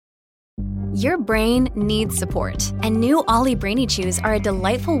Your brain needs support, and new Olly Brainy Chews are a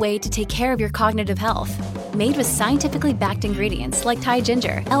delightful way to take care of your cognitive health. Made with scientifically backed ingredients like Thai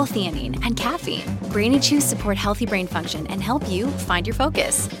ginger, L-theanine, and caffeine, Brainy Chews support healthy brain function and help you find your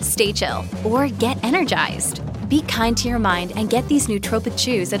focus, stay chill, or get energized. Be kind to your mind and get these nootropic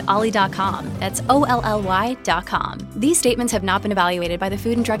chews at olly.com. That's OLLY.com. These statements have not been evaluated by the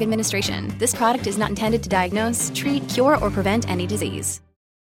Food and Drug Administration. This product is not intended to diagnose, treat, cure, or prevent any disease.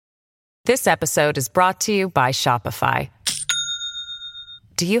 This episode is brought to you by Shopify.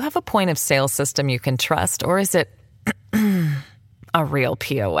 Do you have a point of sale system you can trust, or is it a real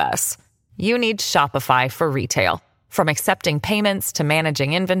POS? You need Shopify for retail. From accepting payments to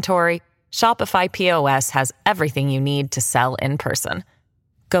managing inventory, Shopify POS has everything you need to sell in person.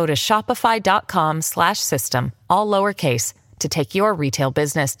 Go to shopify.com/system, all lowercase, to take your retail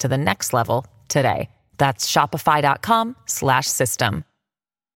business to the next level today. That's shopify.com/system.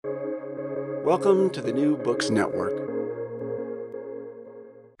 Welcome to the New Books Network.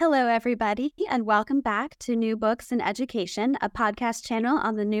 Hello, everybody, and welcome back to New Books in Education, a podcast channel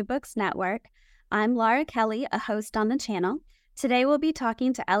on the New Books Network. I'm Laura Kelly, a host on the channel. Today, we'll be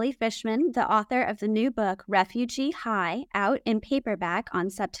talking to Elly Fishman, the author of the new book, Refugee High, out in paperback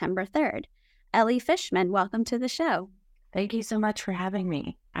on September 3rd. Elly Fishman, welcome to the show. Thank you so much for having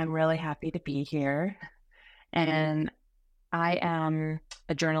me. I'm really happy to be here. And I am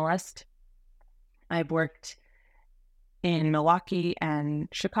a journalist. I've worked in Milwaukee and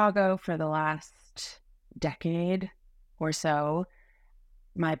Chicago for the last decade or so.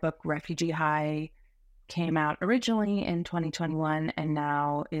 My book, Refugee High, came out originally in 2021 and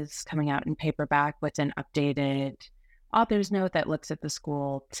now is coming out in paperback with an updated author's note that looks at the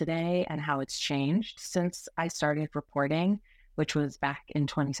school today and how it's changed since I started reporting, which was back in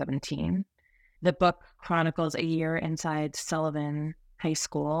 2017. The book chronicles a year inside Sullivan High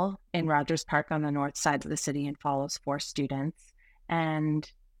School in Rogers Park on the north side of the city and follows 4 students.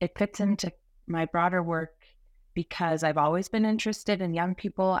 And it fits into my broader work because I've always been interested in young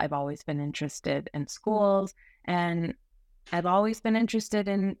people. I've always been interested in schools. And I've always been interested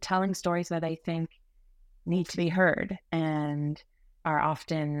in telling stories that I think need to be heard and are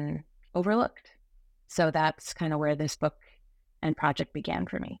often overlooked. So that's kind of where this book and project began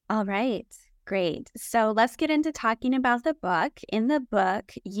for me. All right. Great. So let's get into talking about the book. In the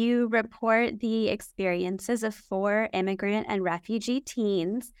book, you report the experiences of 4 immigrant and refugee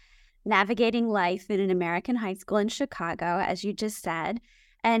teens navigating life in an American high school in Chicago, as you just said.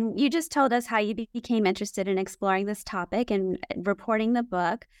 And you just told us how you became interested in exploring this topic and reporting the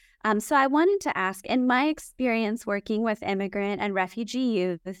book. So I wanted to ask, in my experience working with immigrant and refugee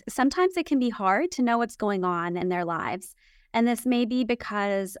youth, sometimes it can be hard to know what's going on in their lives. And this may be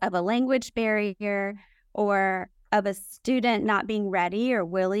because of a language barrier or of a student not being ready or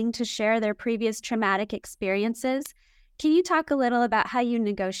willing to share their previous traumatic experiences. Can you talk a little about how you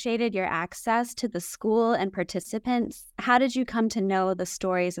negotiated your access to the school and participants? How did you come to know the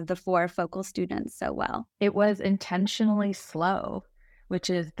stories of the 4 focal students so well? It was intentionally slow, which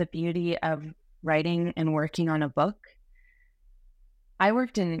is the beauty of writing and working on a book. I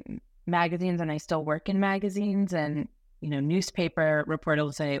worked in magazines and I still work in magazines, and newspaper reporter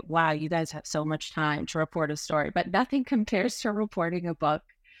will say, wow, you guys have so much time to report a story, but nothing compares to reporting a book.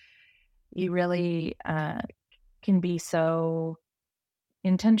 You really can be so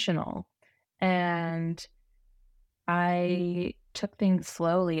intentional. And I took things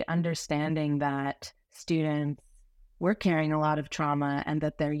slowly, understanding that students were carrying a lot of trauma and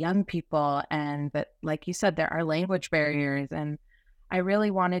that they're young people and that, like you said, there are language barriers. And I really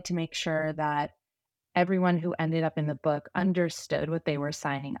wanted to make sure that everyone who ended up in the book understood what they were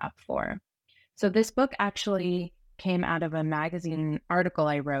signing up for. So this book actually came out of a magazine article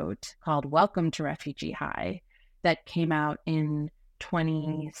I wrote called Welcome to Refugee High that came out in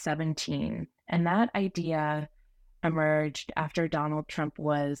 2017. And that idea emerged after Donald Trump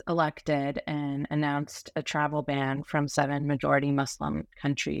was elected and announced a travel ban from 7 majority Muslim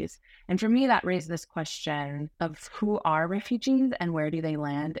countries. And for me, that raised this question of who are refugees and where do they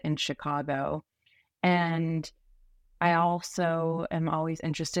land in Chicago? And I also am always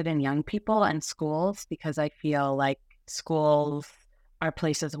interested in young people and schools because I feel like schools are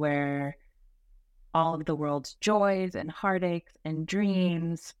places where all of the world's joys and heartaches and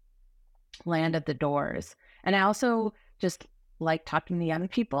dreams land at the doors. And I also just like talking to young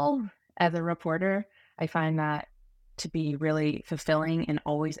people as a reporter. I find that to be really fulfilling and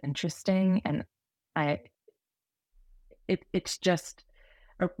always interesting. And it's just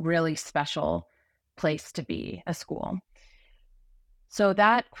a really special place to be, a school. So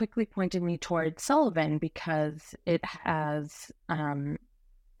that quickly pointed me toward Sullivan because it has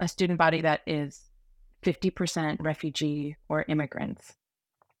a a student body that is 50% refugee or immigrants.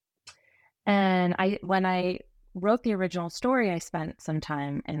 And when I wrote the original story, I spent some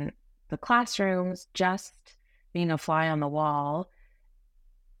time in the classrooms just being a fly on the wall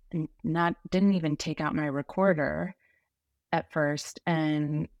and didn't even take out my recorder at first,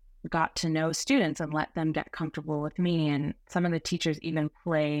 and got to know students and let them get comfortable with me. And some of the teachers even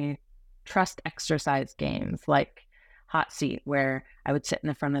play trust exercise games like Hot Seat, where I would sit in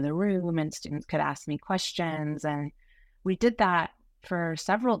the front of the room and students could ask me questions. And we did that for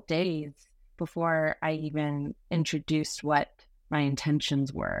several days before I even introduced what my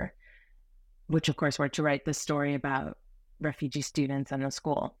intentions were, which of course were to write this story about refugee students in the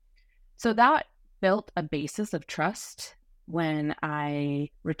school. So that built a basis of trust when I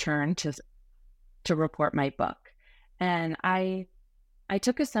returned to report my book. And I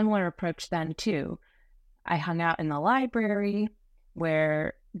took a similar approach then too. I hung out in the library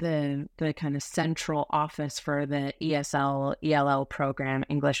where the kind of central office for the ESL, ELL program,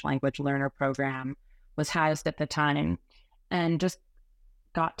 English Language Learner program, was housed at the time, and just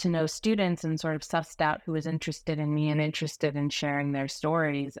got to know students and sort of sussed out who was interested in me and interested in sharing their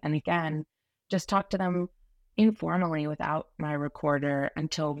stories. And again, just talked to them informally without my recorder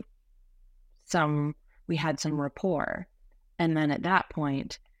until we had some rapport. And then at that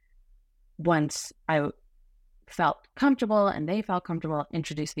point, once I felt comfortable and they felt comfortable,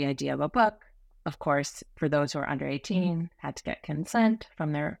 introduced the idea of a book. Of course, for those who are under 18, had to get consent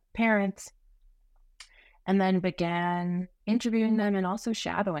from their parents, and then began interviewing them and also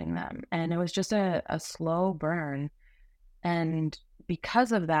shadowing them. And it was just a slow burn. And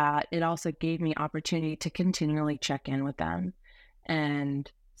because of that, it also gave me opportunity to continually check in with them and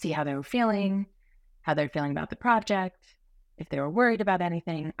see how they were feeling, how they're feeling about the project, if they were worried about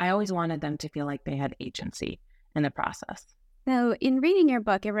anything. I always wanted them to feel like they had agency in the process. So in reading your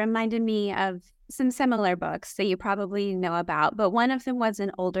book, it reminded me of some similar books that you probably know about, but one of them was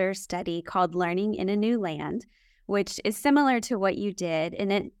an older study called Learning in a New Land, which is similar to what you did,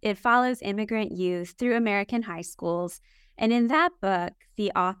 and it follows immigrant youth through American high schools. And in that book,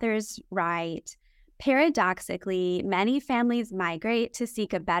 the authors write, paradoxically, many families migrate to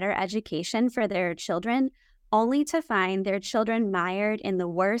seek a better education for their children, only to find their children mired in the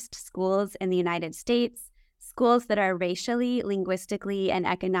worst schools in the United States, schools that are racially, linguistically, and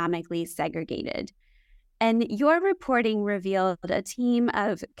economically segregated. And your reporting revealed a team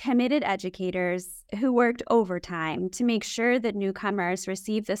of committed educators who worked overtime to make sure that newcomers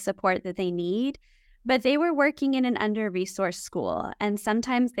receive the support that they need, but they were working in an under-resourced school, and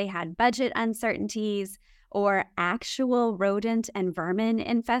sometimes they had budget uncertainties or actual rodent and vermin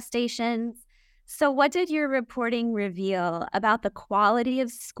infestations. So what did your reporting reveal about the quality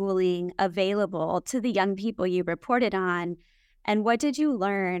of schooling available to the young people you reported on? And what did you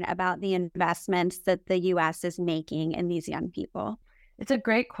learn about the investments that the U.S. is making in these young people? It's a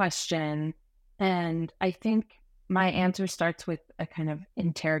great question. And I think my answer starts with a kind of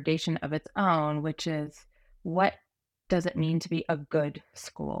interrogation of its own, which is, what does it mean to be a good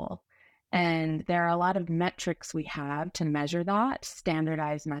school? And there are a lot of metrics we have to measure that,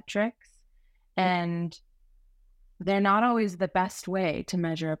 standardized metrics. And they're not always the best way to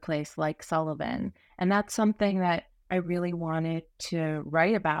measure a place like Sullivan. And that's something that I really wanted to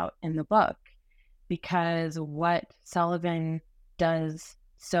write about in the book, because what Sullivan does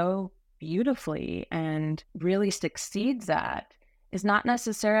so beautifully and really succeeds at is not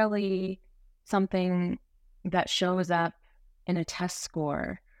necessarily something that shows up in a test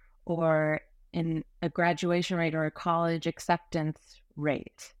score or in a graduation rate or a college acceptance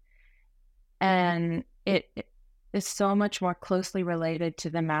rate. And it is so much more closely related to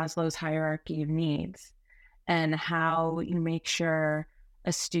the Maslow's hierarchy of needs and how you make sure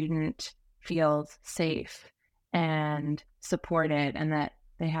a student feels safe and supported and that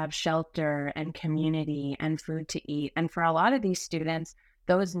they have shelter and community and food to eat. And for a lot of these students,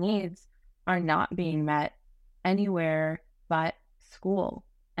 those needs are not being met anywhere but school.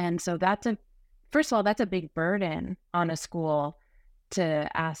 And so first of all, that's a big burden on a school to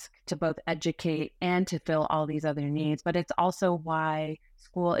ask to both educate and to fill all these other needs. But it's also why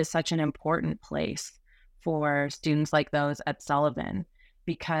school is such an important place for students like those at Sullivan,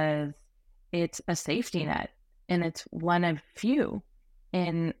 because it's a safety net and it's one of few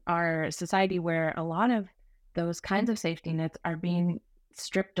in our society where a lot of those kinds of safety nets are being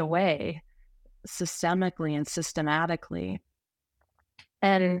stripped away systemically and systematically.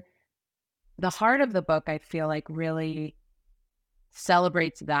 And the heart of the book, I feel like, really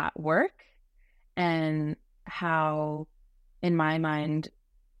celebrates that work and how, in my mind,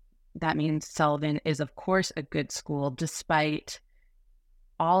 that means Sullivan is, of course, a good school, despite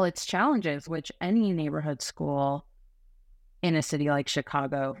all its challenges, which any neighborhood school in a city like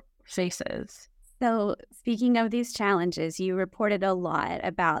Chicago faces. So speaking of these challenges, you reported a lot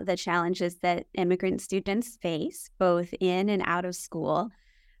about the challenges that immigrant students face, both in and out of school.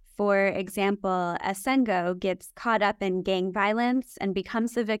 For example, Asengo gets caught up in gang violence and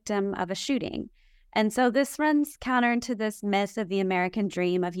becomes the victim of a shooting. And so this runs counter to this myth of the American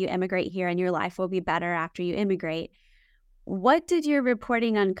dream of you immigrate here and your life will be better after you immigrate. What did your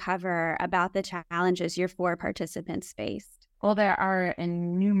reporting uncover about the challenges your 4 participants faced? Well, there are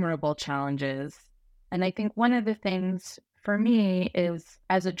innumerable challenges. And I think one of the things for me is,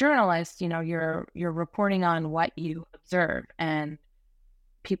 as a journalist, you're reporting on what you observe and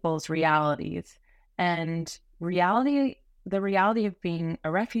people's realities. And the reality of being a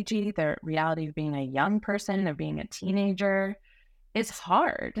refugee, the reality of being a young person, of being a teenager, is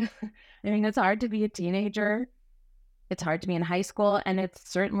hard. I mean, it's hard to be a teenager. It's hard to be in high school, and it's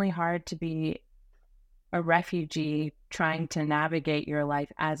certainly hard to be a refugee trying to navigate your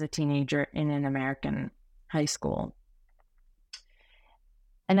life as a teenager in an American high school.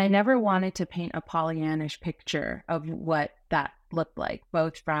 And I never wanted to paint a Pollyannish picture of what that looked like,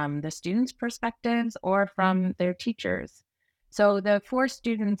 both from the students' perspectives or from their teachers. So the 4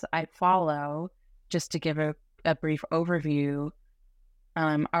 students I follow, just to give a brief overview,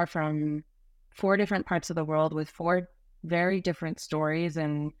 are from 4 different parts of the world with 4 very different stories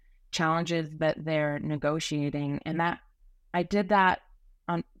and challenges that they're negotiating. And that I did that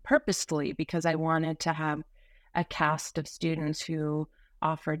purposefully because I wanted to have a cast of students who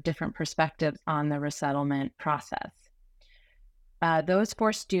offered different perspectives on the resettlement process. Those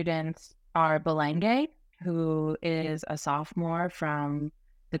 4 students are Belenge, who is a sophomore from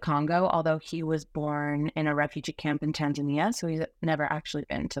the Congo, although he was born in a refugee camp in Tanzania, so he's never actually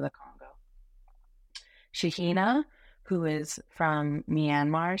been to the Congo. Shahina, who is from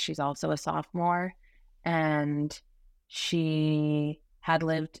Myanmar. She's also a sophomore, and she had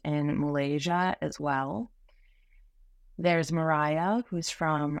lived in Malaysia as well. There's Mariah, who's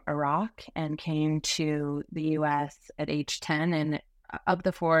from Iraq and came to the U.S. at age 10, and of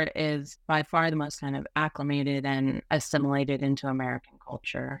the 4 is by far the most kind of acclimated and assimilated into American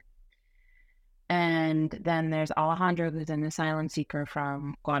culture. And then there's Alejandro, who's an asylum seeker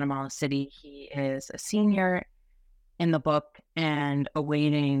from Guatemala City. He is a senior in the book and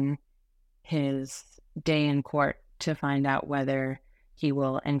awaiting his day in court to find out whether he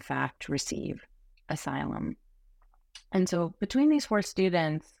will in fact receive asylum. And so between these 4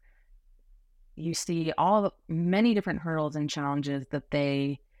 students, you see many different hurdles and challenges that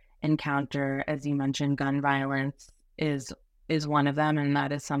they encounter. As you mentioned, gun violence is one of them, and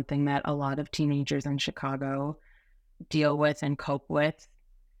that is something that a lot of teenagers in Chicago deal with and cope with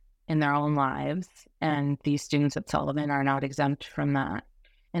in their own lives, and these students at Sullivan are not exempt from that.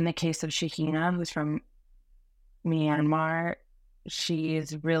 In the case of Shahina, who's from Myanmar, she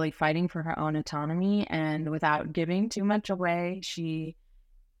is really fighting for her own autonomy, and without giving too much away, she,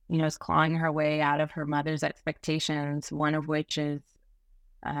 is clawing her way out of her mother's expectations, one of which is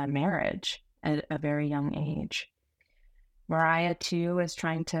marriage at a very young age. Mariah, too, is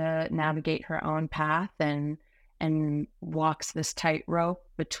trying to navigate her own path and walks this tightrope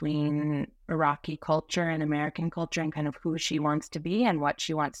between Iraqi culture and American culture and kind of who she wants to be and what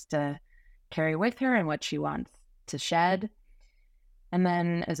she wants to carry with her and what she wants to shed. And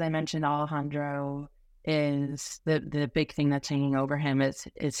then, as I mentioned, Alejandro is the big thing that's hanging over him is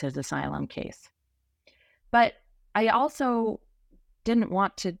his asylum case. But I also didn't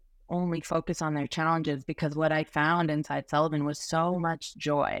want to only focus on their challenges, because what I found inside Sullivan was so much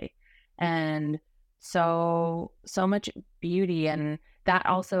joy and so much beauty. And that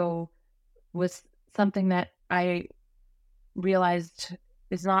also was something that I realized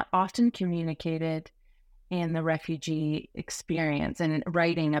is not often communicated in the refugee experience and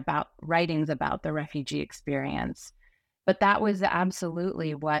writings about the refugee experience. But that was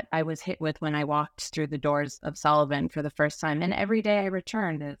absolutely what I was hit with when I walked through the doors of Sullivan for the first time. And every day I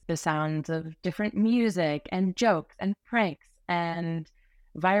returned, the sounds of different music and jokes and pranks and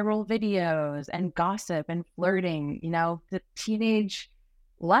viral videos and gossip and flirting, the teenage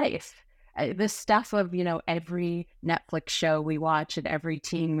life, the stuff of, every Netflix show we watch and every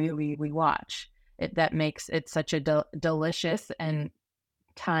teen movie we watch. That makes it such a delicious and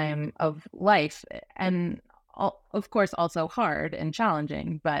time of life, and of course also hard and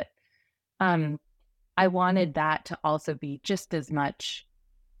challenging. But I wanted that to also be just as much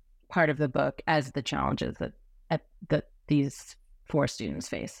part of the book as the challenges that these 4 students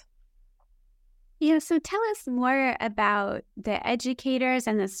face. Yeah, so tell us more about the educators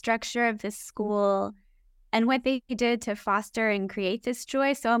and the structure of the school. and what they did to foster and create this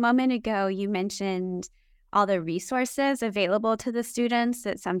joy. So a moment ago, you mentioned all the resources available to the students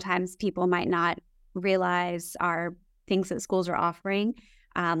that sometimes people might not realize are things that schools are offering,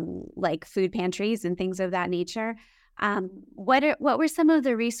 like food pantries and things of that nature. What were some of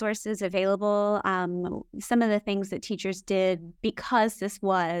the resources available? Some of the things that teachers did because this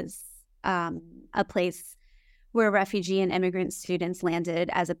was a place where refugee and immigrant students landed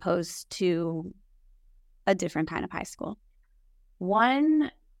as opposed to a different kind of high school.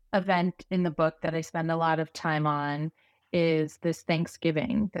 One event in the book that I spend a lot of time on is this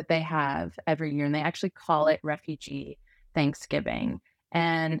Thanksgiving that they have every year, and they actually call it Refugee Thanksgiving.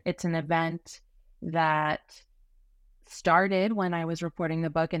 And it's an event that started when I was reporting the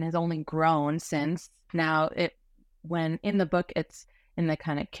book and has only grown since. Now, when in the book, it's in the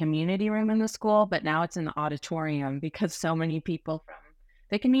kind of community room in the school, but now it's in the auditorium because so many people from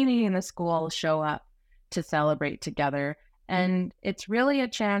the community in the school show up to celebrate together. And it's really a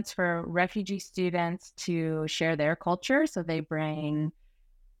chance for refugee students to share their culture. So they bring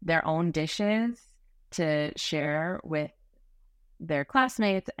their own dishes to share with their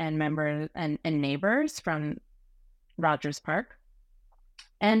classmates and members and neighbors from Rogers Park,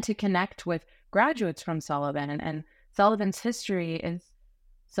 and to connect with graduates from Sullivan. And Sullivan's history is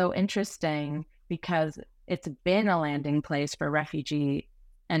so interesting because it's been a landing place for refugee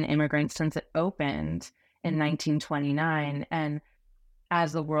and immigrants since it opened in 1929. And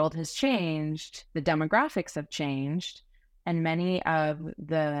as the world has changed, the demographics have changed, and many of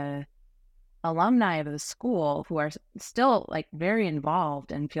the alumni of the school who are still like very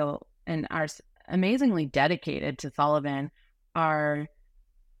involved and feel and are amazingly dedicated to Sullivan are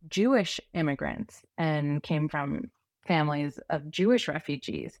Jewish immigrants and came from families of Jewish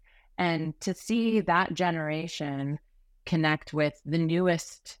refugees. And to see that generation connect with the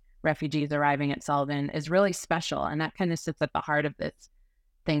newest refugees arriving at Sullivan is really special. And that kind of sits at the heart of this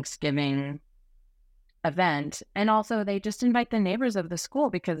Thanksgiving event. And also they just invite the neighbors of the school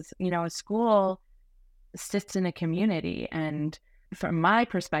because, a school sits in a community. And from my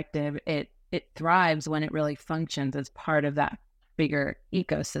perspective, it thrives when it really functions as part of that bigger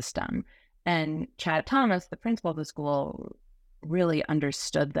ecosystem. And Chad Thomas, the principal of the school, really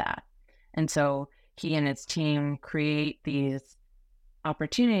understood that. And so he and his team create these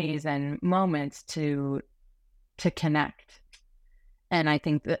opportunities and moments to connect. And I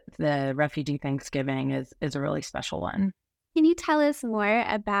think that the Refugee Thanksgiving is a really special one. Can you tell us more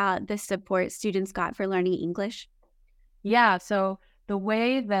about the support students got for learning English? Yeah, so the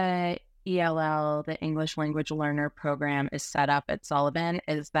way the ELL, the English Language Learner Program, is set up at Sullivan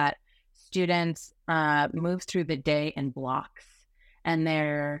is that students move through the day in blocks, and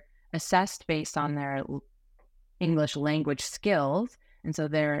they're assessed based on their English language skills. And so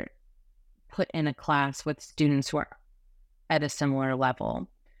they're put in a class with students who are at a similar level.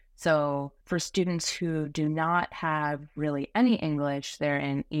 So for students who do not have really any English, they're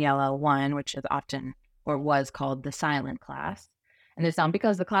in ELL 1, which is often or was called the silent class. And it's not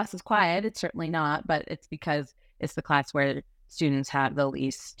because the class is quiet, it's certainly not, but it's because it's the class where students have the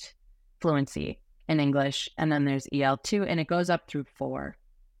least fluency in English. And then there's EL2, and it goes up through 4.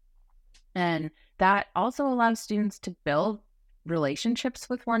 And that also allows students to build relationships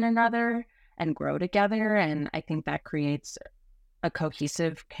with one another and grow together. And I think that creates a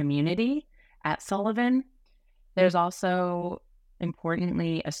cohesive community at Sullivan. There's also,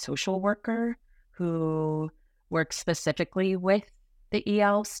 importantly, a social worker who works specifically with the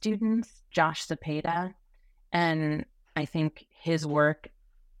EL students, Josh Cepeda. And I think his work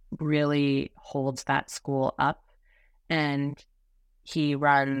really holds that school up. And he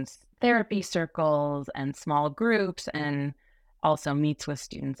runs therapy circles and small groups and also meets with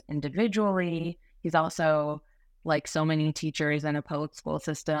students individually. He's also, like so many teachers in a public school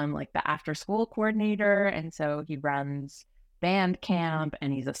system, like the after school coordinator. And so he runs band camp,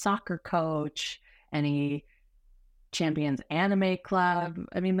 and he's a soccer coach, and he champions anime club.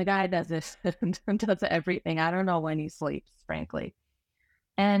 I mean, the guy does this, does everything. I don't know when he sleeps, frankly.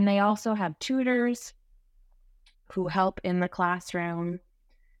 And they also have tutors who help in the classroom.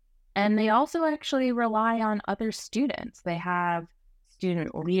 And they also actually rely on other students. They have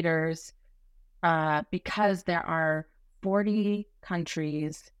student leaders because there are 40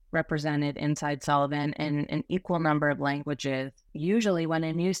 countries represented inside Sullivan in an equal number of languages. Usually when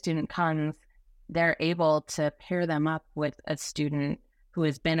a new student comes, they're able to pair them up with a student who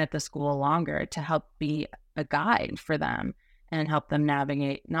has been at the school longer to help be a guide for them and help them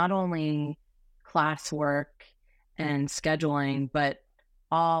navigate not only classwork and scheduling, but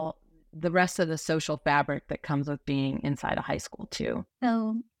all the rest of the social fabric that comes with being inside a high school too.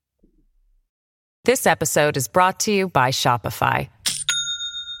 So This episode is brought to you by Shopify.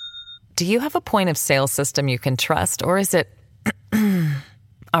 Do you have a point of sale system you can trust, or is it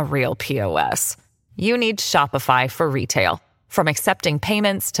a real POS? You need Shopify for retail. From accepting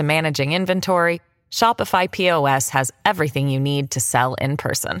payments to managing inventory, Shopify POS has everything you need to sell in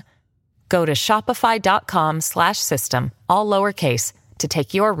person. Go to shopify.com/system, all lowercase, to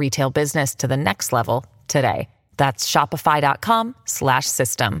take your retail business to the next level today. That's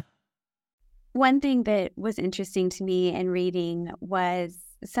shopify.com/system. One thing that was interesting to me in reading was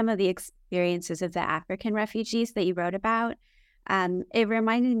some of the experiences of the African refugees that you wrote about. It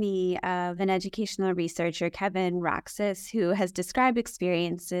reminded me of an educational researcher, Kevin Roxas, who has described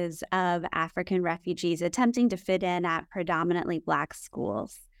experiences of African refugees attempting to fit in at predominantly Black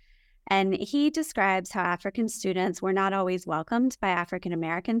schools. And he describes how African students were not always welcomed by African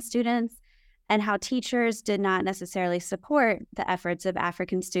American students, and how teachers did not necessarily support the efforts of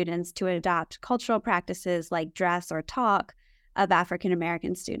African students to adopt cultural practices like dress or talk of African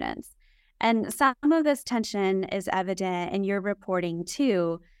American students. And some of this tension is evident in your reporting,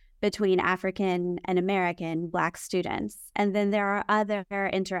 too, between African and American Black students. And then there are other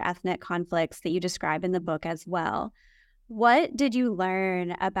interethnic conflicts that you describe in the book as well. What did you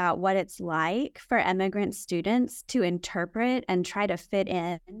learn about what it's like for immigrant students to interpret and try to fit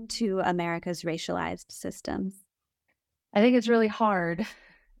into America's racialized systems? I think it's really hard.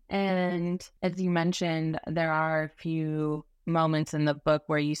 And as you mentioned, there are a few moments in the book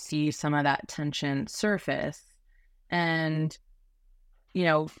where you see some of that tension surface. And,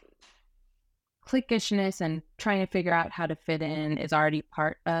 cliquishness and trying to figure out how to fit in is already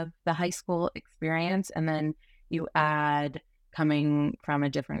part of the high school experience. And then you add coming from a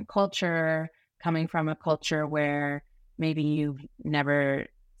different culture, coming from a culture where maybe you've never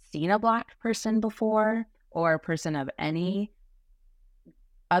seen a Black person before, or a person of any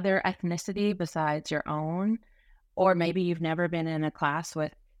other ethnicity besides your own, or maybe you've never been in a class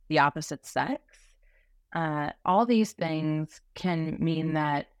with the opposite sex. All these things can mean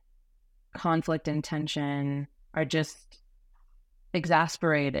that conflict and tension are just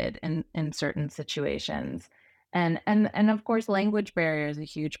exasperated in certain situations. And of course, language barrier is a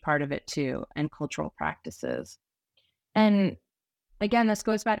huge part of it too, and cultural practices. And again, this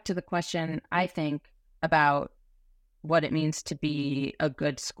goes back to the question, I think, about what it means to be a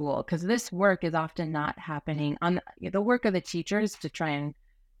good school, because this work is often not happening on the work of the teachers to try and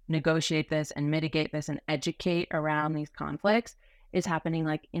negotiate this and mitigate this and educate around these conflicts is happening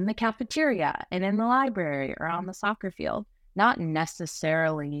like in the cafeteria and in the library or on the soccer field, not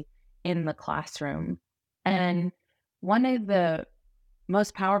necessarily in the classroom. And one of the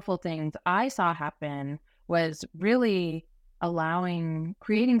most powerful things I saw happen was really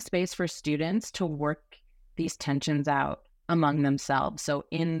creating space for students to work these tensions out among themselves. So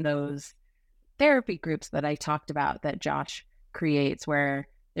in those therapy groups that I talked about that Josh creates, where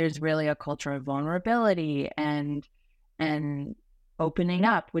there's really a culture of vulnerability and opening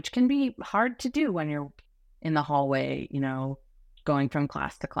up, which can be hard to do when you're in the hallway, going from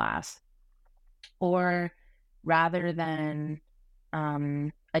class to class. Or rather than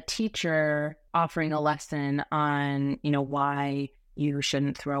a teacher offering a lesson on, why you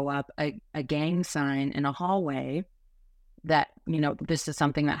shouldn't throw up a gang sign in a hallway, that, this is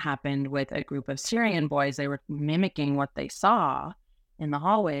something that happened with a group of Syrian boys. They were mimicking what they saw in the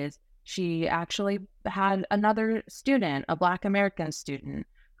hallways. She actually had another student, a Black American student,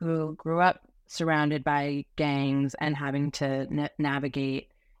 who grew up surrounded by gangs and having to navigate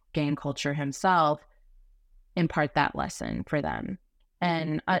gang culture himself, impart that lesson for them.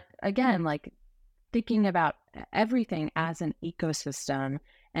 And again, like thinking about everything as an ecosystem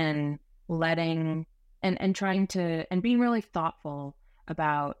and letting and trying to and being really thoughtful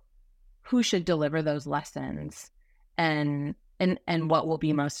about who should deliver those lessons and what will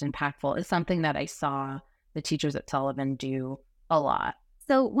be most impactful is something that I saw the teachers at Sullivan do a lot.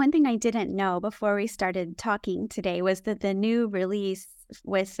 So one thing I didn't know before we started talking today was that the new release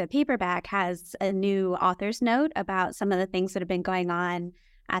with the paperback has a new author's note about some of the things that have been going on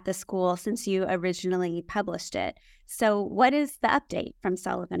at the school since you originally published it. So what is the update from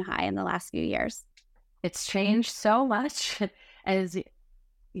Sullivan High in the last few years? It's changed so much. As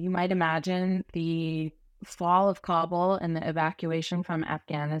you might imagine, the fall of Kabul and the evacuation from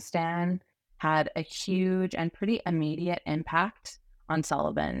Afghanistan had a huge and pretty immediate impact on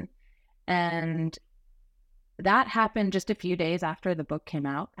Sullivan. And that happened just a few days after the book came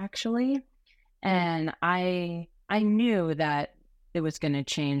out, actually. And I knew that it was going to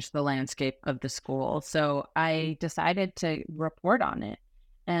change the landscape of the school. So I decided to report on it.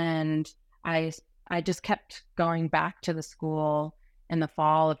 And I just kept going back to the school in the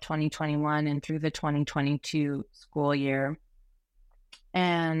fall of 2021 and through the 2022 school year.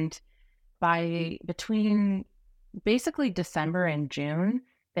 And between basically December and June,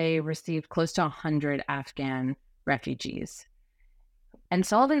 they received close to 100 Afghan refugees. And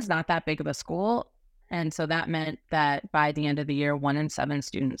Sullivan's not that big of a school. And so that meant that by the end of the year, 1 in 7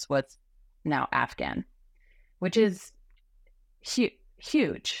 students was now Afghan, which is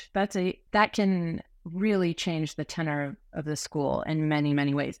huge. That can really change the tenor of the school in many,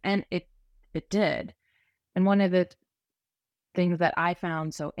 many ways. And it did. And one of the things that I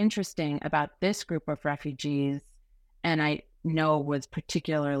found so interesting about this group of refugees, and I know was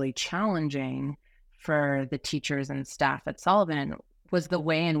particularly challenging for the teachers and staff at Sullivan, was the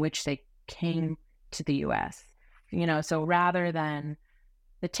way in which they came to the US. So rather than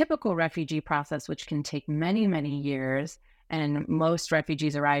the typical refugee process, which can take many, many years, and most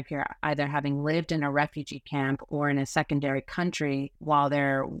refugees arrive here either having lived in a refugee camp or in a secondary country while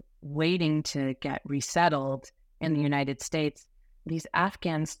they're waiting to get resettled in the United States, these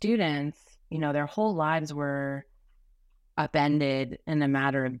Afghan students, their whole lives were upended in a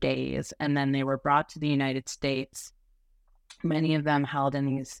matter of days. And then they were brought to the United States, many of them held in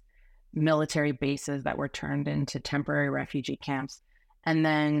these military bases that were turned into temporary refugee camps, and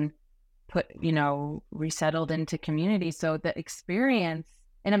then resettled into communities. So the experience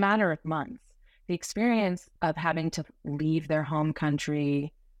in a matter of months, the experience of having to leave their home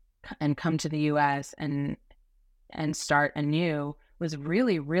country and come to the US and start anew was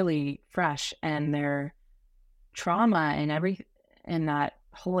really, really fresh. And their trauma and that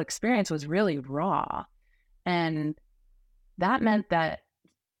whole experience was really raw. And that meant that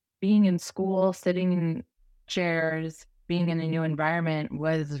being in school, sitting in chairs, being in a new environment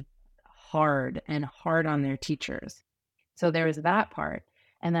was hard on their teachers. So there was that part.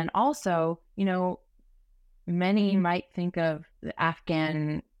 And then also, many might think of the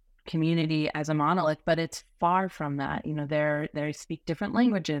Afghan community as a monolith, but it's far from that. They speak different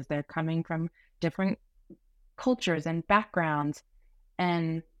languages. They're coming from different cultures and backgrounds.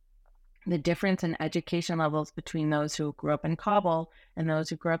 And the difference in education levels between those who grew up in Kabul and those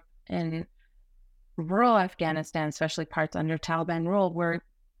who grew up in rural Afghanistan, especially parts under Taliban rule, were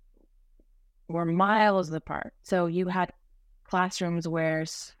miles apart. So you had classrooms where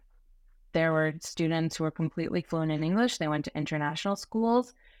there were students who were completely fluent in English. They went to international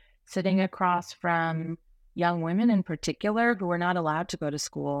schools, sitting across from young women in particular who were not allowed to go to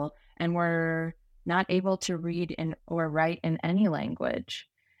school and were not able to read or write in any language.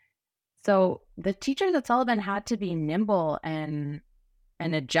 So the teachers at Sullivan had to be nimble and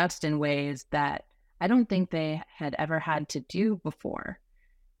adjust in ways that I don't think they had ever had to do before.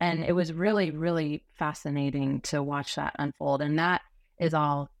 And it was really, really fascinating to watch that unfold. And that is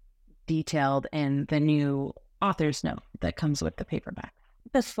all detailed in the new author's note that comes with the paperback.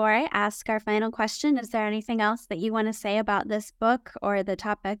 Before I ask our final question, is there anything else that you want to say about this book or the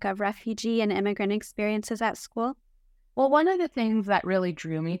topic of refugee and immigrant experiences at school? Well, one of the things that really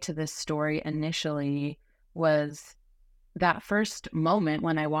drew me to this story initially was that first moment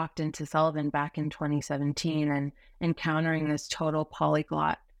when I walked into Sullivan back in 2017 and encountering this total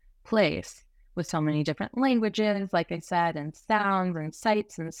polyglot place with so many different languages, like I said, and sounds and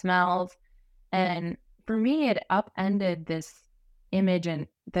sights and smells. And for me, it upended this image and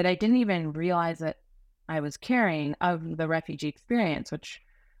that I didn't even realize that I was carrying of the refugee experience, which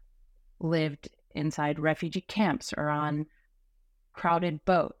lived inside refugee camps or on crowded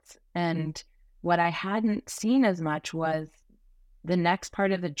boats. And what I hadn't seen as much was the next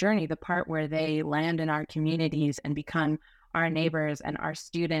part of the journey, the part where they land in our communities and become our neighbors and our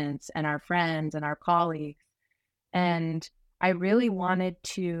students and our friends and our colleagues. And I really wanted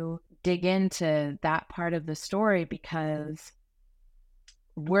to dig into that part of the story because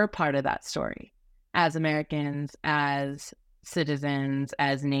we're part of that story as Americans, as citizens,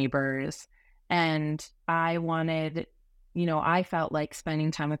 as neighbors. And I wanted, I felt like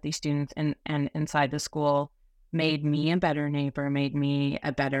spending time with these students and inside the school made me a better neighbor, made me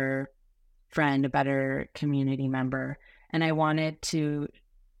a better friend, a better community member. And I wanted to,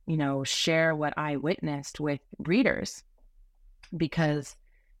 share what I witnessed with readers because,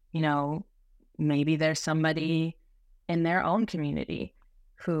 maybe there's somebody in their own community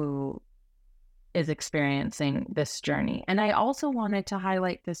who is experiencing this journey. And I also wanted to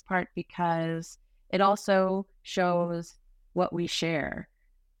highlight this part because it also shows what we share,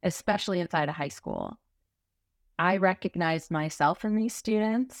 especially inside of high school. I recognized myself in these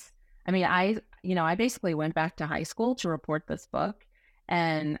students. I mean, I basically went back to high school to report this book,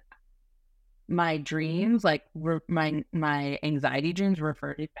 and my dreams, like my anxiety dreams,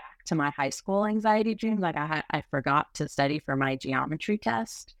 reverted back back to my high school anxiety dreams. Like I forgot to study for my geometry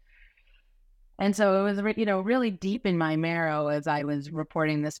test. And so it was, really deep in my marrow as I was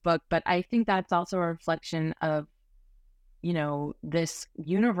reporting this book. But I think that's also a reflection of, this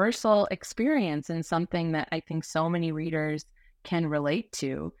universal experience and something that I think so many readers can relate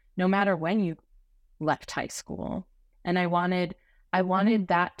to, no matter when you left high school. And I wanted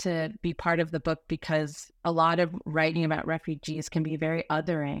that to be part of the book because a lot of writing about refugees can be very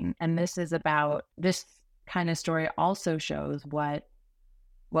othering. And this kind of story also shows what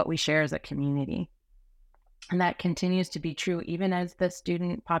we share as a community. And that continues to be true even as the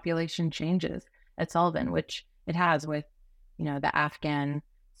student population changes at Sullivan, which it has with, the Afghan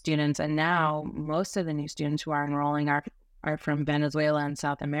students. And now most of the new students who are enrolling are from Venezuela and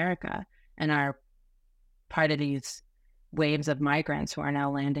South America and are part of these waves of migrants who are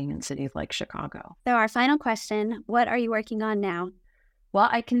now landing in cities like Chicago. So our final question, what are you working on now? Well,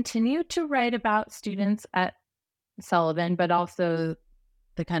 I continue to write about students at Sullivan, but also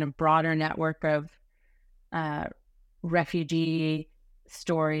the kind of broader network of refugee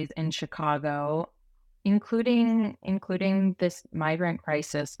stories in Chicago, including this migrant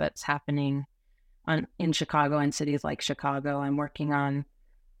crisis that's happening in Chicago and cities like Chicago. I'm working on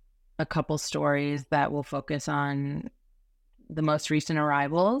a couple stories that will focus on the most recent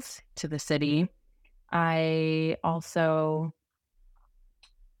arrivals to the city. I also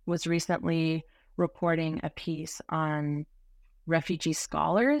was recently reporting a piece on refugee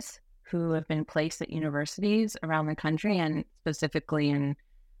scholars who have been placed at universities around the country, and specifically in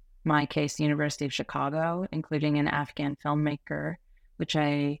my case, the University of Chicago, including an Afghan filmmaker,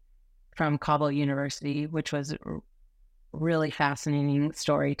 from Kabul University, which was a really fascinating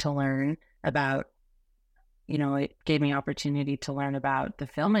story to learn about. It gave me opportunity to learn about the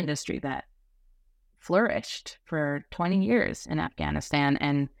film industry that flourished for 20 years in Afghanistan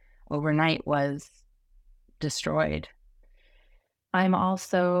and overnight was destroyed. I'm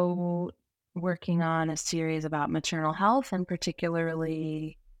also working on a series about maternal health, and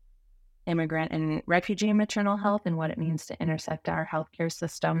particularly immigrant and refugee maternal health and what it means to intersect our healthcare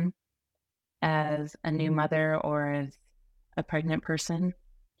system as a new mother or as a pregnant person.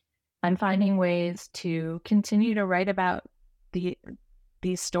 I'm finding ways to continue to write about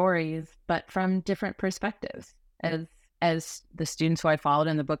these stories, but from different perspectives. As the students who I followed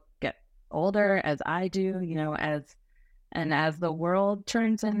in the book get older, as I do, as the world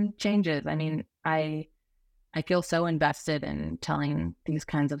turns and changes. I mean, I feel so invested in telling these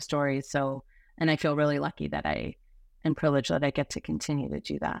kinds of stories. And I feel really lucky that I am privileged that I get to continue to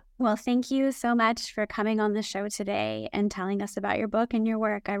do that. Well, thank you so much for coming on the show today and telling us about your book and your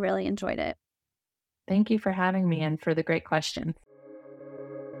work. I really enjoyed it. Thank you for having me and for the great questions.